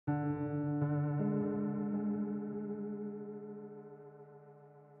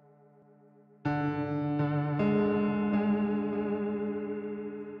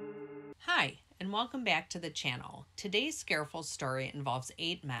welcome back to the channel. Today's Scareful story involves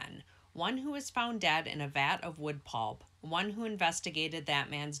 8 men, one who was found dead in a vat of wood pulp, one who investigated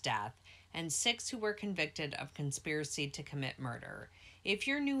that man's death, and 6 who were convicted of conspiracy to commit murder. If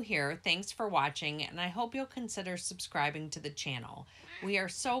you're new here, thanks for watching, and I hope you'll consider subscribing to the channel. We are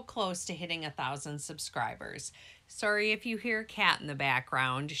so close to hitting 1,000 subscribers. Sorry if you hear a cat in the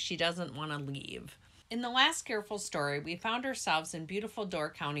background, she doesn't want to leave. In the last Scareful story, we found ourselves in beautiful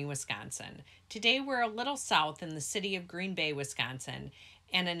Door County, Wisconsin. Today we're a little south in the city of Green Bay, Wisconsin,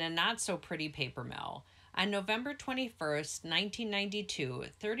 and in a not-so-pretty paper mill. On November 21st, 1992,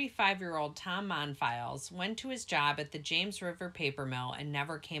 35-year-old Tom Monfils went to his job at the James River paper mill and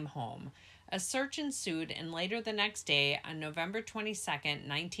never came home. A search ensued, and later the next day, on November 22nd,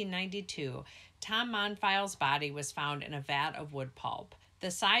 1992, Tom Monfils' body was found in a vat of wood pulp. The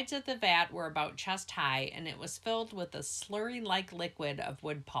sides of the vat were about chest high, and it was filled with a slurry-like liquid of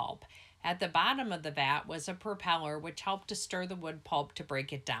wood pulp. At the bottom of the vat was a propeller which helped to stir the wood pulp to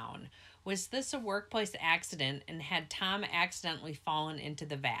break it down. Was this a workplace accident, and had Tom accidentally fallen into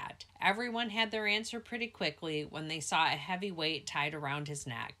the vat? Everyone had their answer pretty quickly when they saw a heavy weight tied around his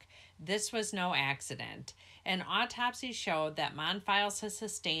neck. This was no accident. An autopsy showed that Monfils had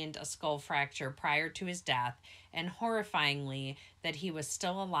sustained a skull fracture prior to his death, and horrifyingly, that he was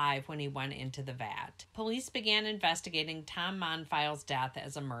still alive when he went into the vat. Police began investigating Tom Monfils' death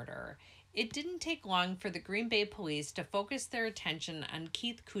as a murder. It didn't take long for the Green Bay police to focus their attention on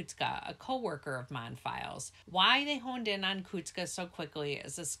Keith Kutska, a co-worker of Monfils. Why they honed in on Kutska so quickly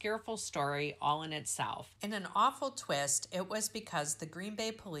is a Scareful story all in itself. In an awful twist, it was because the Green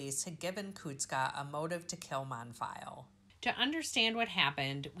Bay police had given Kutska a motive to kill Monfils. To understand what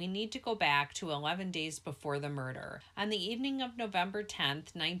happened, we need to go back to 11 days before the murder. On the evening of November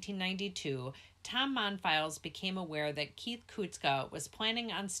 10th, 1992, Tom Monfils became aware that Keith Kutska was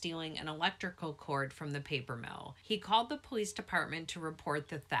planning on stealing an electrical cord from the paper mill. He called the police department to report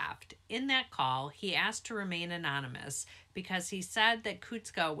the theft. In that call, he asked to remain anonymous because he said that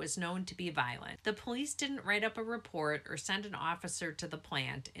Kutska was known to be violent. The police didn't write up a report or send an officer to the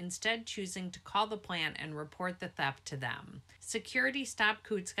plant, instead choosing to call the plant and report the theft to them. Security stopped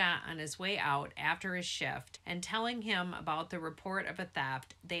Kutska on his way out after his shift, and telling him about the report of a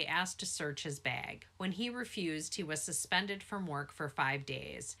theft, they asked to search his bag. When he refused, he was suspended from work for 5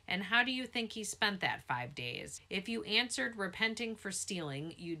 days. And how do you think he spent that 5 days? If you answered repenting for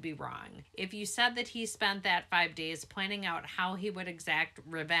stealing, you'd be wrong. If you said that he spent that 5 days planning out how he would exact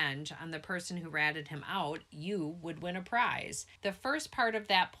revenge on the person who ratted him out, you would win a prize. The first part of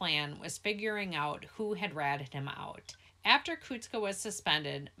that plan was figuring out who had ratted him out. After Kutska was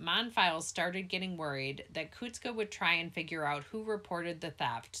suspended, Monfils started getting worried that Kutska would try and figure out who reported the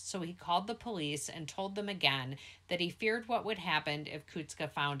theft, so he called the police and told them again that he feared what would happen if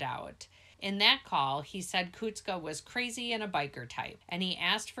Kutska found out. In that call, he said Kutska was crazy and a biker type, and he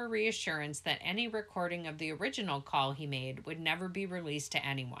asked for reassurance that any recording of the original call he made would never be released to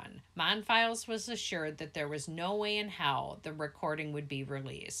anyone. Monfils was assured that there was no way in hell the recording would be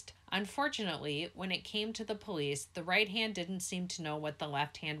released. Unfortunately, when it came to the police, the right hand didn't seem to know what the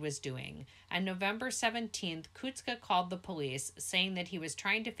left hand was doing. On November 17th, Kutska called the police, saying that he was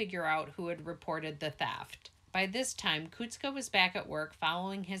trying to figure out who had reported the theft. By this time, Kutska was back at work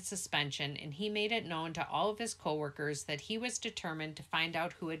following his suspension, and he made it known to all of his coworkers that he was determined to find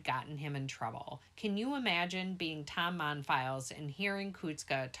out who had gotten him in trouble. Can you imagine being Tom Monfils and hearing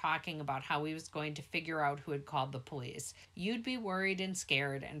Kutska talking about how he was going to figure out who had called the police? You'd be worried and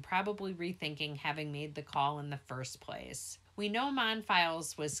scared and probably rethinking having made the call in the first place. We know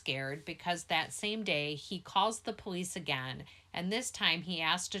Monfils was scared because that same day he calls the police again, and this time he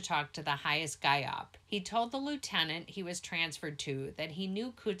asked to talk to the highest guy up. He told the lieutenant he was transferred to that he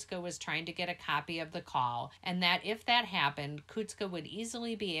knew Kutska was trying to get a copy of the call, and that if that happened, Kutska would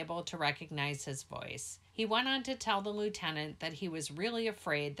easily be able to recognize his voice. He went on to tell the lieutenant that he was really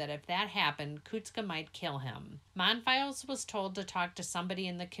afraid that if that happened, Kutska might kill him. Monfils was told to talk to somebody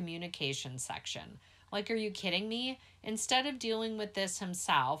in the communications section. Like, are you kidding me? Instead of dealing with this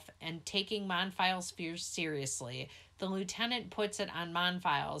himself and taking Monfils' fears seriously, the lieutenant puts it on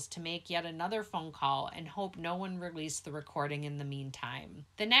Monfils to make yet another phone call and hope no one released the recording in the meantime.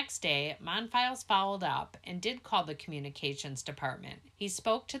 The next day, Monfils followed up and did call the communications department. He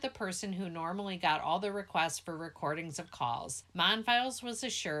spoke to the person who normally got all the requests for recordings of calls. Monfils was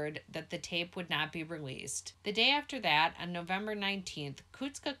assured that the tape would not be released. The day after that, on November 19th,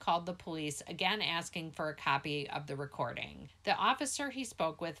 Kutska called the police again asking for a copy of the recording. The officer he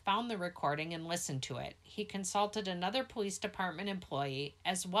spoke with found the recording and listened to it. He consulted another another police department employee,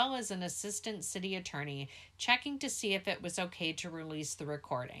 as well as an assistant city attorney, checking to see if it was okay to release the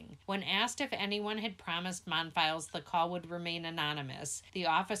recording. When asked if anyone had promised Monfils the call would remain anonymous, the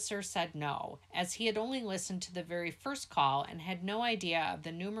officer said no, as he had only listened to the very first call and had no idea of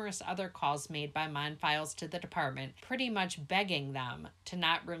the numerous other calls made by Monfils to the department, pretty much begging them to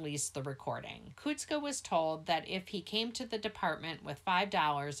not release the recording. Kutska was told that if he came to the department with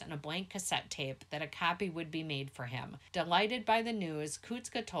 $5 and a blank cassette tape, that a copy would be made for him. Delighted by the news,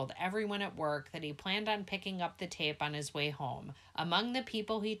 Kutska told everyone at work that he planned on picking up the tape on his way home. Among the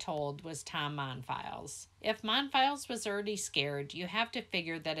people he told was Tom Monfils. If Monfils was already scared, you have to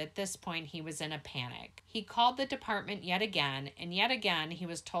figure that at this point he was in a panic. He called the department yet again, and yet again he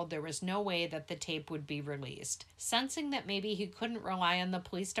was told there was no way that the tape would be released. Sensing that maybe he couldn't rely on the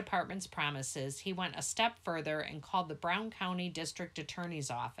police department's promises, he went a step further and called the Brown County District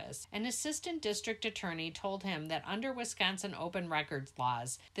Attorney's Office. An assistant district attorney told him that under Wisconsin open records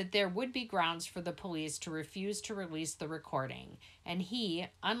laws, that there would be grounds for the police to refuse to release the recording. And he,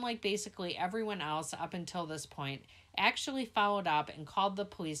 unlike basically everyone else up until this point, actually followed up and called the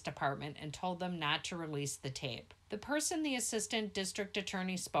police department and told them not to release the tape. The person the assistant district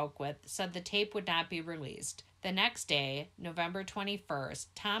attorney spoke with said the tape would not be released. The next day, November 21st,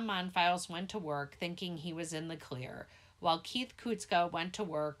 Tom Monfils went to work thinking he was in the clear, while Keith Kutska went to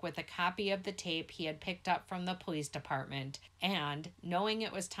work with a copy of the tape he had picked up from the police department and, knowing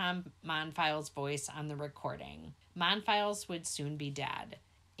it was Tom Monfils' voice on the recording, Monfils would soon be dead.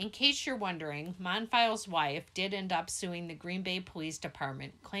 In case you're wondering, Monfils' wife did end up suing the Green Bay Police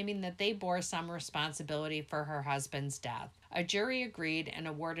Department, claiming that they bore some responsibility for her husband's death. A jury agreed and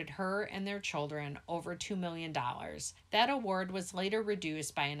awarded her and their children over $2 million. That award was later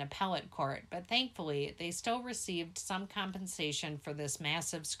reduced by an appellate court, but thankfully, they still received some compensation for this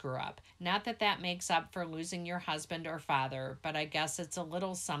massive screw-up. Not that that makes up for losing your husband or father, but I guess it's a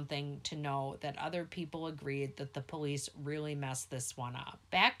little something to know that other people agreed that the police really messed this one up.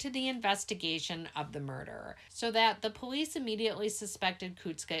 Back to the investigation of the murder. So that the police immediately suspected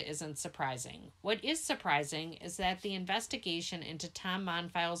Kutska isn't surprising. What is surprising is that the investigation into Tom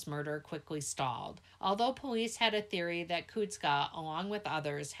Monfils' murder quickly stalled. Although police had a theory that Kutska, along with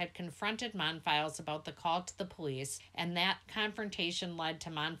others, had confronted Monfils about the call to the police, and that confrontation led to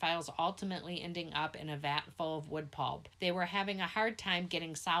Monfils ultimately ending up in a vat full of wood pulp, they were having a hard time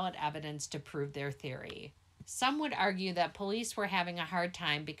getting solid evidence to prove their theory. Some would argue that police were having a hard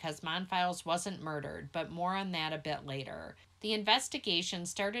time because Monfils wasn't murdered, but more on that a bit later. The investigation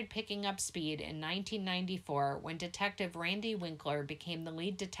started picking up speed in 1994 when Detective Randy Winkler became the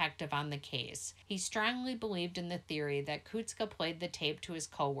lead detective on the case. He strongly believed in the theory that Kutska played the tape to his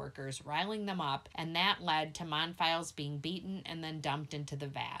co-workers, riling them up, and that led to Monfils being beaten and then dumped into the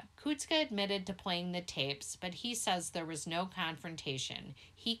vat. Kutska admitted to playing the tapes, but he says there was no confrontation.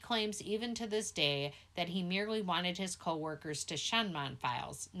 He claims even to this day that he merely wanted his co-workers to shun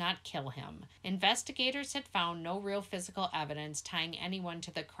Monfils, not kill him. Investigators had found no real physical evidence tying anyone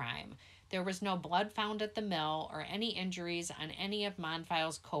to the crime. There was no blood found at the mill or any injuries on any of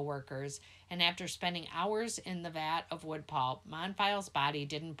Monfils' co-workers, and after spending hours in the vat of wood pulp, Monfils' body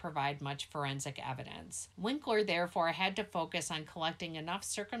didn't provide much forensic evidence. Winkler therefore had to focus on collecting enough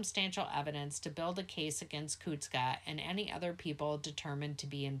circumstantial evidence to build a case against Kutska and any other people determined to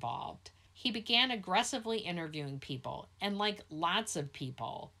be involved. He began aggressively interviewing people, and like lots of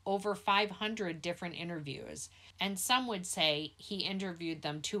people, over 500 different interviews, and some would say he interviewed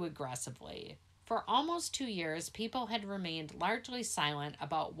them too aggressively. For almost 2 years, people had remained largely silent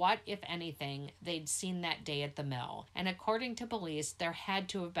about what, if anything, they'd seen that day at the mill, and according to police, there had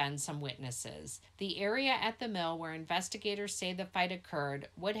to have been some witnesses. The area at the mill where investigators say the fight occurred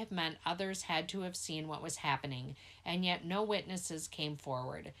would have meant others had to have seen what was happening, and yet no witnesses came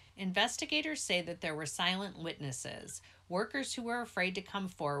forward. Investigators say that there were silent witnesses, workers who were afraid to come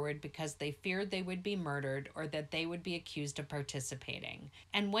forward because they feared they would be murdered or that they would be accused of participating.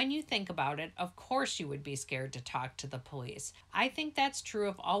 And when you think about it, of course you would be scared to talk to the police. I think that's true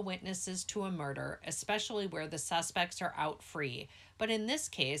of all witnesses to a murder, especially where the suspects are out free. But in this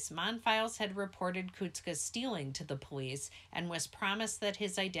case, Monfils had reported Kutska stealing to the police and was promised that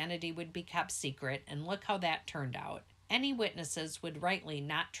his identity would be kept secret, and look how that turned out. any witnesses would rightly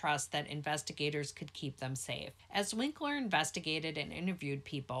not trust that investigators could keep them safe. As Winkler investigated and interviewed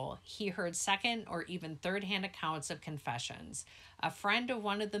people, he heard second or even third-hand accounts of confessions. A friend of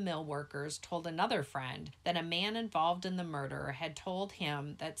one of the mill workers told another friend that a man involved in the murder had told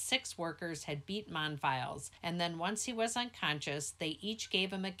him that 6 workers had beat Monfils, and then once he was unconscious, they each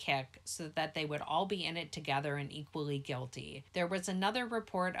gave him a kick so that they would all be in it together and equally guilty. There was another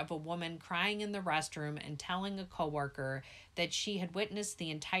report of a woman crying in the restroom and telling a coworker that she had witnessed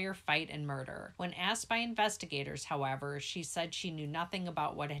the entire fight and murder. When asked by investigators, however, she said she knew nothing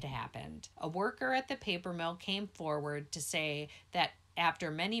about what had happened. A worker at the paper mill came forward to say that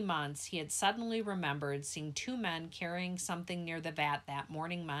after many months, he had suddenly remembered seeing 2 men carrying something near the vat that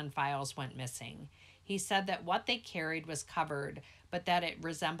morning Monfils went missing. He said that what they carried was covered, but that it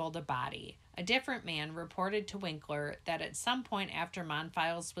resembled a body. A different man reported to Winkler that at some point after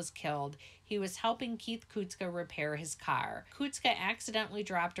Monfils was killed, he was helping Keith Kutska repair his car. Kutska accidentally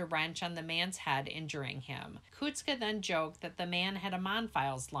dropped a wrench on the man's head, injuring him. Kutska then joked that the man had a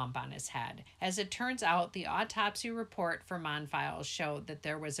Monfils lump on his head. As it turns out, the autopsy report for Monfils showed that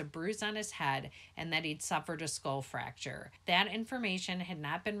there was a bruise on his head and that he'd suffered a skull fracture. That information had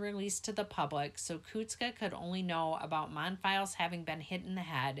not been released to the public, so Kutska could only know about Monfils having been hit in the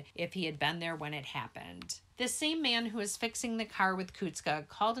head if he had been there when it happened. The same man who was fixing the car with Kutska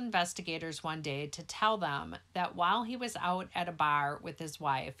called investigators one day to tell them that while he was out at a bar with his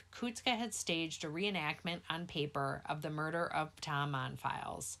wife, Kutska had staged a reenactment on paper of the murder of Tom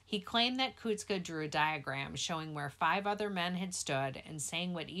Monfils. He claimed that Kutska drew a diagram showing where 5 other men had stood and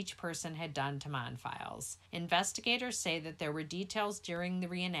saying what each person had done to Monfils. Investigators say that there were details during the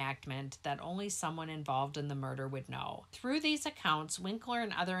reenactment that only someone involved in the murder would know. Through these accounts, Winkler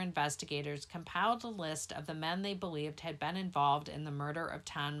and other investigators compiled a list of the men they believed had been involved in the murder of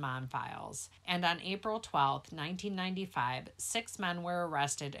Tom Monfils. And on April 12, 1995, 6 men were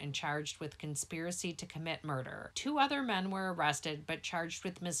arrested and charged with conspiracy to commit murder. 2 other men were arrested but charged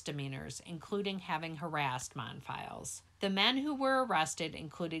with misdemeanors, including having harassed Monfils. The men who were arrested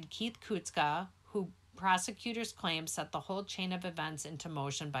included Keith Kutska, who prosecutors claim set the whole chain of events into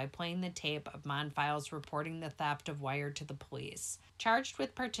motion by playing the tape of Monfils reporting the theft of wire to the police. Charged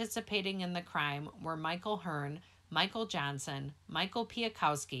with participating in the crime were Michael Hearn, Michael Johnson, Michael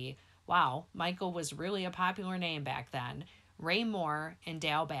Piakowski, wow, Michael was really a popular name back then, Ray Moore, and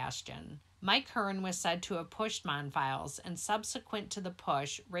Dale Bastian. Mike Hearn was said to have pushed Monfils, and subsequent to the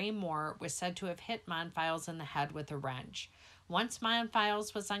push, Ray Moore was said to have hit Monfils in the head with a wrench. Once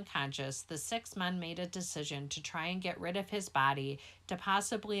Monfils was unconscious, the 6 men made a decision to try and get rid of his body to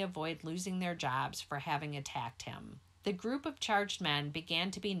possibly avoid losing their jobs for having attacked him. The group of charged men began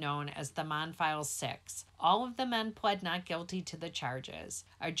to be known as the Monfils Six. All of the men pled not guilty to the charges.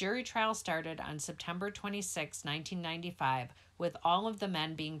 A jury trial started on September 26, 1995, with all of the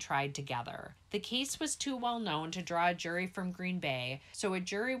men being tried together. The case was too well known to draw a jury from Green Bay, so a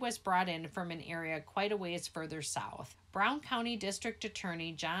jury was brought in from an area quite a ways further south. Brown County District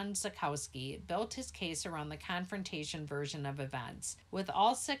Attorney John Zakowski built his case around the confrontation version of events. With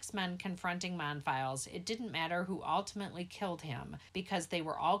all 6 men confronting Monfils, it didn't matter who ultimately killed him because they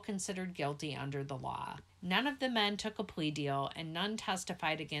were all considered guilty under the law. None of the men took a plea deal, and none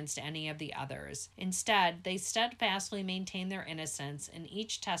testified against any of the others. Instead, they steadfastly maintained their innocence, and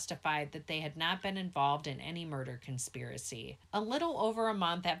each testified that they had not been involved in any murder conspiracy. A little over a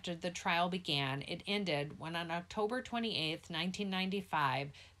month after the trial began, it ended when on October 28, 1995,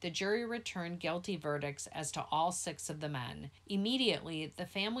 the jury returned guilty verdicts as to all 6 of the men. Immediately, the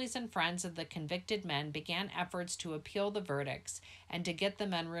families and friends of the convicted men began efforts to appeal the verdicts and to get the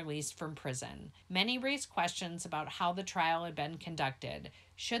men released from prison. Many raised questions about how the trial had been conducted.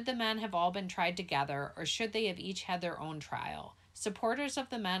 Should the men have all been tried together, or should they have each had their own trial? Supporters of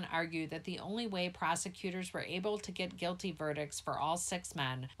the men argue that the only way prosecutors were able to get guilty verdicts for all 6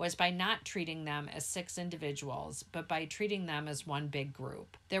 men was by not treating them as 6 individuals, but by treating them as one big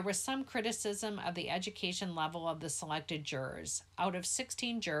group. There was some criticism of the education level of the selected jurors. Out of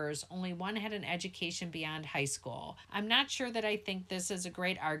 16 jurors, only 1 had an education beyond high school. I'm not sure that I think this is a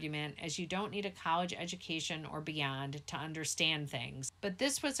great argument, as you don't need a college education or beyond to understand things, but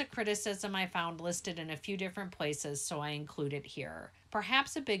this was a criticism I found listed in a few different places, so I include it here.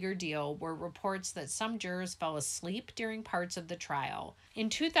 Perhaps a bigger deal were reports that some jurors fell asleep during parts of the trial. In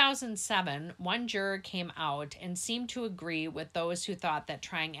 2007, one juror came out and seemed to agree with those who thought that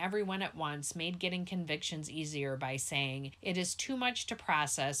trying everyone at once made getting convictions easier by saying, "It is too much to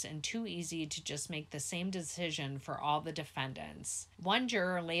process and too easy to just make the same decision for all the defendants." One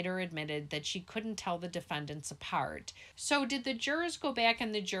juror later admitted that she couldn't tell the defendants apart. So did the jurors go back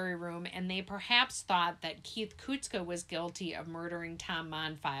in the jury room and they perhaps thought that Keith Kutska was guilty of murdering Tom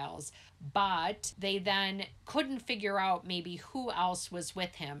Monfils, but they then couldn't figure out maybe who else was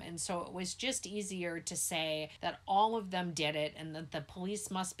with him, and so it was just easier to say that all of them did it and that the police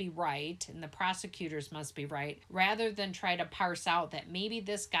must be right and the prosecutors must be right, rather than try to parse out that maybe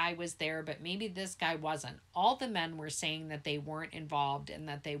this guy was there but maybe this guy wasn't. All the men were saying that they weren't involved and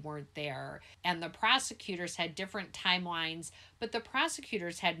that they weren't there, and the prosecutors had different timelines, but the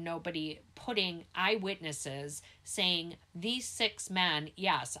prosecutors had nobody putting eyewitnesses saying, "These 6 men,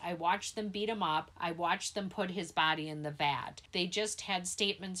 yes, I watched them beat him up. I watched them put his body in the vat." They just had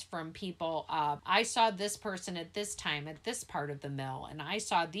statements from people of, "I saw this person at this time at this part of the mill, and I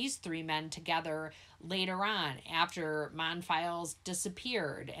saw these 3 men together later on after Monfils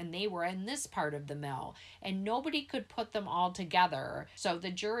disappeared, and they were in this part of the mill," and nobody could put them all together. So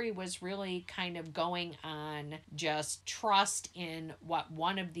the jury was really kind of going on just trust in what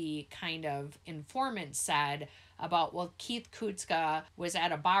one of the kind of informants said about, well, Keith Kutska was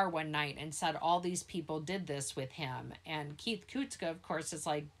at a bar one night and said all these people did this with him. And Keith Kutska, of course, is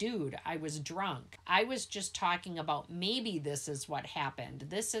like, "Dude, I was drunk. I was just talking about maybe this is what happened.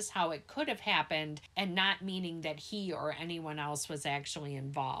 This is how it could have happened," and not meaning that he or anyone else was actually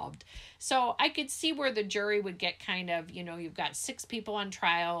involved. So I could see where the jury would get kind of, you've got 6 people on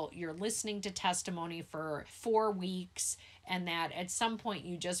trial, you're listening to testimony for 4 weeks, and that at some point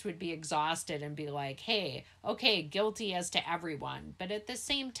you just would be exhausted and be like, hey, okay, guilty as to everyone. But at the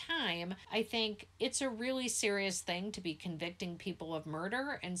same time, I think it's a really serious thing to be convicting people of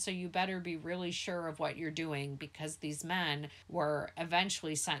murder, and so you better be really sure of what you're doing, because these men were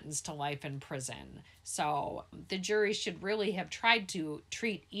eventually sentenced to life in prison. So the jury should really have tried to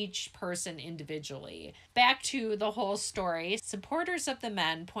treat each person individually. Back to the whole story, supporters of the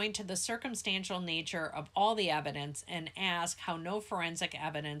men point to the circumstantial nature of all the evidence and ask how no forensic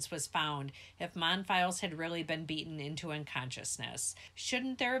evidence was found if Monfils had really been beaten into unconsciousness.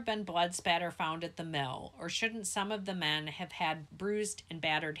 Shouldn't there have been blood spatter found at the mill, or shouldn't some of the men have had bruised and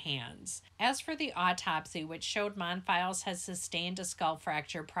battered hands? As for the autopsy, which showed Monfils had sustained a skull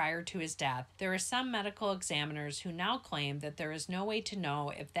fracture prior to his death, there are some medical examiners who now claim that there is no way to know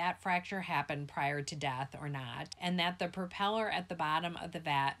if that fracture happened prior to death or not, and that the propeller at the bottom of the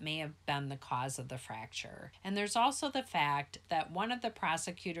vat may have been the cause of the fracture. And there's also the fact that one of the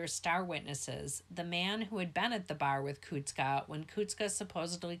prosecutor's star witnesses, the man who had been at the bar with Kutska when Kutska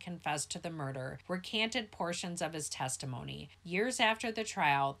supposedly confessed to the murder, recanted portions of his testimony. Years after the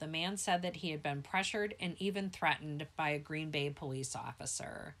trial, the man said that he had been pressured and even threatened by a Green Bay police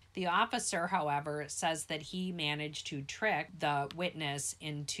officer. The officer, however, says that he managed to trick the witness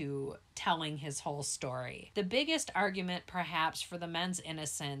into telling his whole story. The biggest argument, perhaps, for the men's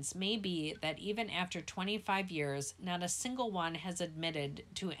innocence may be that even after 25 years, not a single one has admitted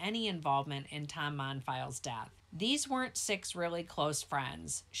to any involvement in Tom Monfils' death. These weren't 6 really close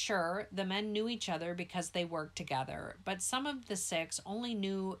friends. Sure, the men knew each other because they worked together, but some of the 6 only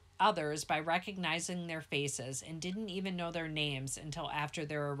knew others by recognizing their faces and didn't even know their names until after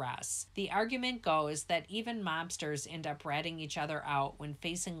their arrests. The argument goes that even mobsters end up ratting each other out when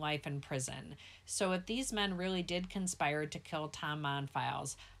facing life in prison. So if these men really did conspire to kill Tom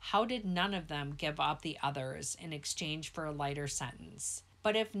Monfils, how did none of them give up the others in exchange for a lighter sentence?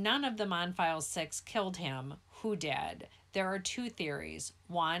 But if none of the Monfils 6 killed him, who did? There are 2 theories.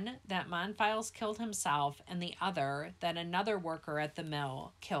 One, that Monfils killed himself, and the other, that another worker at the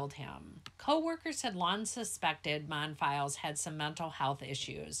mill killed him. Co-workers had long suspected Monfils had some mental health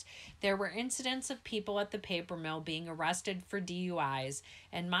issues. There were incidents of people at the paper mill being arrested for DUIs,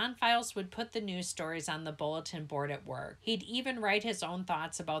 and Monfils would put the news stories on the bulletin board at work. He'd even write his own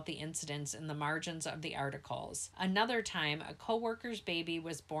thoughts about the incidents in the margins of the articles. Another time, a co-worker's baby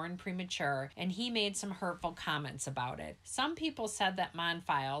was born premature, and he made some hurtful comments about it. Some people said that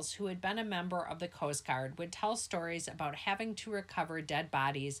Monfils, who had been a member of the Coast Guard, would tell stories about having to recover dead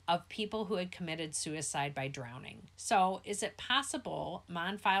bodies of people who had committed suicide by drowning. So, is it possible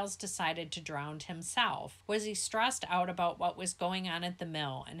Monfils decided to drown himself? Was he stressed out about what was going on at the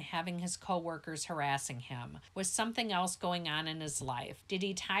mill and having his co-workers harassing him? Was something else going on in his life? Did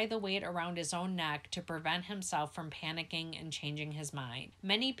he tie the weight around his own neck to prevent himself from panicking and changing his mind?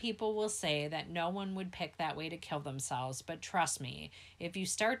 Many people will say that no one would pick that way to kill themselves, Monfils, but trust me, if you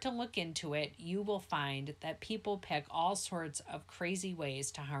start to look into it, you will find that people pick all sorts of crazy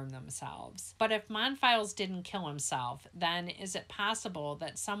ways to harm themselves. But if Monfils didn't kill himself, then is it possible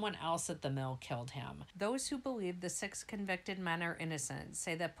that someone else at the mill killed him? Those who believe the 6 convicted men are innocent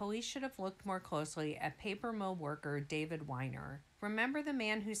say that police should have looked more closely at paper mill worker David Weiner. Remember the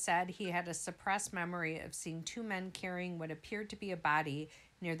man who said he had a suppressed memory of seeing 2 men carrying what appeared to be a body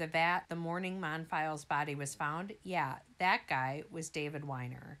near the vat the morning Monfils' body was found? Yeah, that guy was David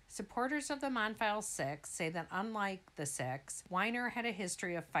Weiner. Supporters of the Monfils Six say that unlike the 6, Weiner had a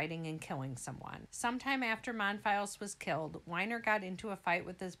history of fighting and killing someone. Sometime after Monfils was killed, Weiner got into a fight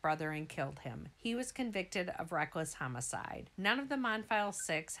with his brother and killed him. He was convicted of reckless homicide. None of the Monfils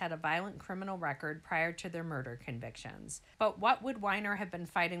Six had a violent criminal record prior to their murder convictions. But what would Weiner have been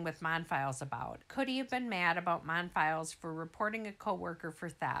fighting with Monfils about? Could he have been mad about Monfils for reporting a coworker for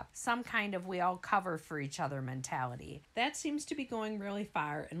theft? Some kind of we all cover for each other mentality. That seems to be going really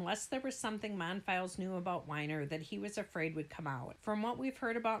far unless there was something Monfils knew about Weiner that he was afraid would come out. From what we've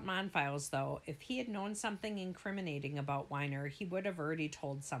heard about Monfils, though, if he had known something incriminating about Weiner, he would have already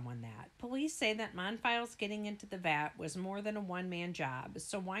told someone that. Police say that Monfils getting into the vat was more than a one-man job,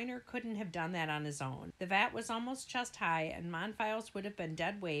 so Weiner couldn't have done that on his own. The vat was almost chest high, and Monfils would have been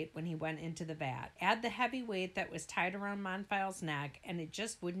dead weight when he went into the vat. Add the heavy weight that was tied around Monfils' neck, and it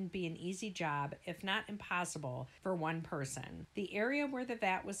just wouldn't be an easy job, if not impossible, for one person. The area where the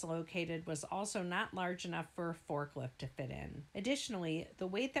vat was located was also not large enough for a forklift to fit in. Additionally, the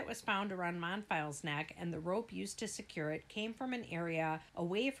weight that was found around Monfils' neck and the rope used to secure it came from an area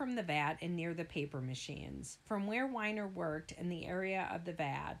away from the vat and near the paper machines. From where Weiner worked in the area of the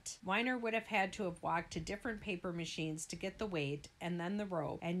vat, Weiner would have had to have walked to different paper machines to get the weight and then the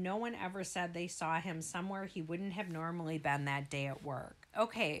rope, and no one ever said they saw him somewhere he wouldn't have normally been that day at work.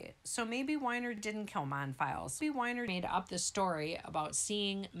 Okay, so maybe Weiner didn't kill Monfils. Maybe Weiner made up the story about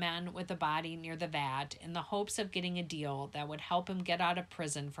seeing men with a body near the vat in the hopes of getting a deal that would help him get out of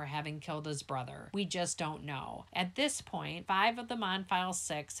prison for having killed his brother. We just don't know. At this point, 5 of the Monfils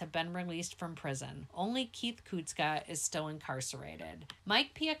 6 have been released from prison. Only Keith Kutska is still incarcerated.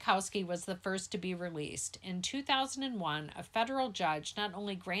 Mike Piakowski was the first to be released. In 2001, a federal judge not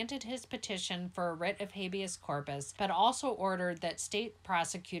only granted his petition for a writ of habeas corpus, but also ordered that state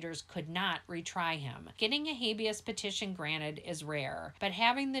prosecutors could not retry him. Getting a habeas petition granted is rare, but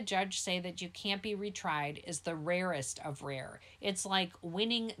having the judge say that you can't be retried is the rarest of rare. It's like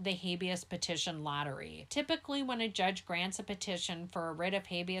winning the habeas petition lottery. Typically, when a judge grants a petition for a writ of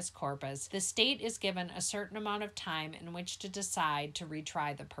habeas corpus, the state is given a certain amount of time in which to decide to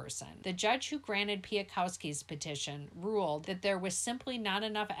retry the person. The judge who granted Piakowski's petition ruled that there was simply not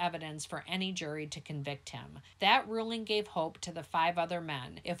enough evidence for any jury to convict him. That ruling gave hope to the 5 other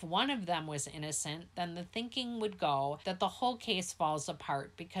men. If one of them was innocent, then the thinking would go that the whole case falls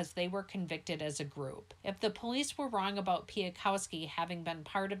apart because they were convicted as a group. If the police were wrong about Piakowski having been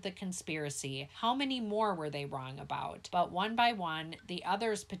part of the conspiracy, how many more were they wrong about? But one by one, the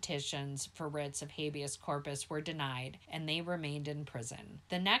others' petitions for writs of habeas corpus were denied, and they remained in prison.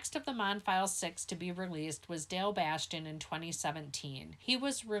 The next of the Monfils 6 to be released was Dale Bastion in 2017. He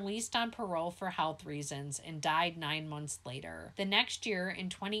was released on parole for health reasons and died 9 months later. The next year, in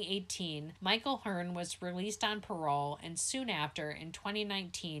 2018, Michael Hearn was released on parole, and soon after, in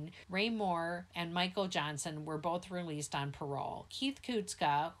 2019, Ray Moore and Michael Johnson were both released on parole. Keith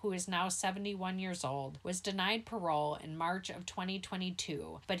Kutska, who is now 71 years old, was denied parole in March of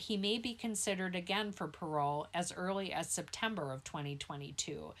 2022, but he may be considered again for parole as early as September of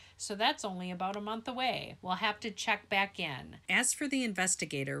 2022, so that's only about a month away. We'll have to check back in. As for the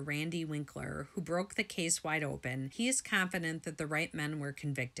investigator, Randy Winkler, who broke the case wide open, he is confident that the right men were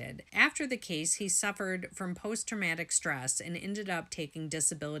convicted. After the case, he suffered from post-traumatic stress and ended up taking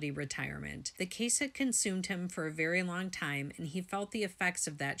disability retirement. The case had consumed him for a very long time, and he felt the effects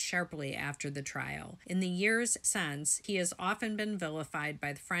of that sharply after the trial. In the years since, he has often been vilified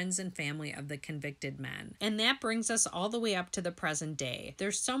by the friends and family of the convicted men. And that brings us all the way up to the present day.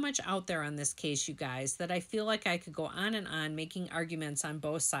 There's so much out there on this case, you guys, that I feel like I could go on and on making arguments on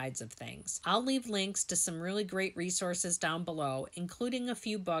both sides of things. I'll leave links to some really great resources down below, including a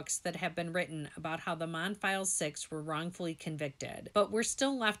few books that have been written about how the Monfils 6 were wrongfully convicted. But we're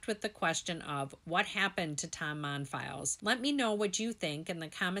still left with the question of what happened to Tom Monfils. Let me know what you think in the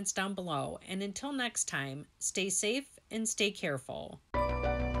comments down below, and until next time, stay safe and stay careful.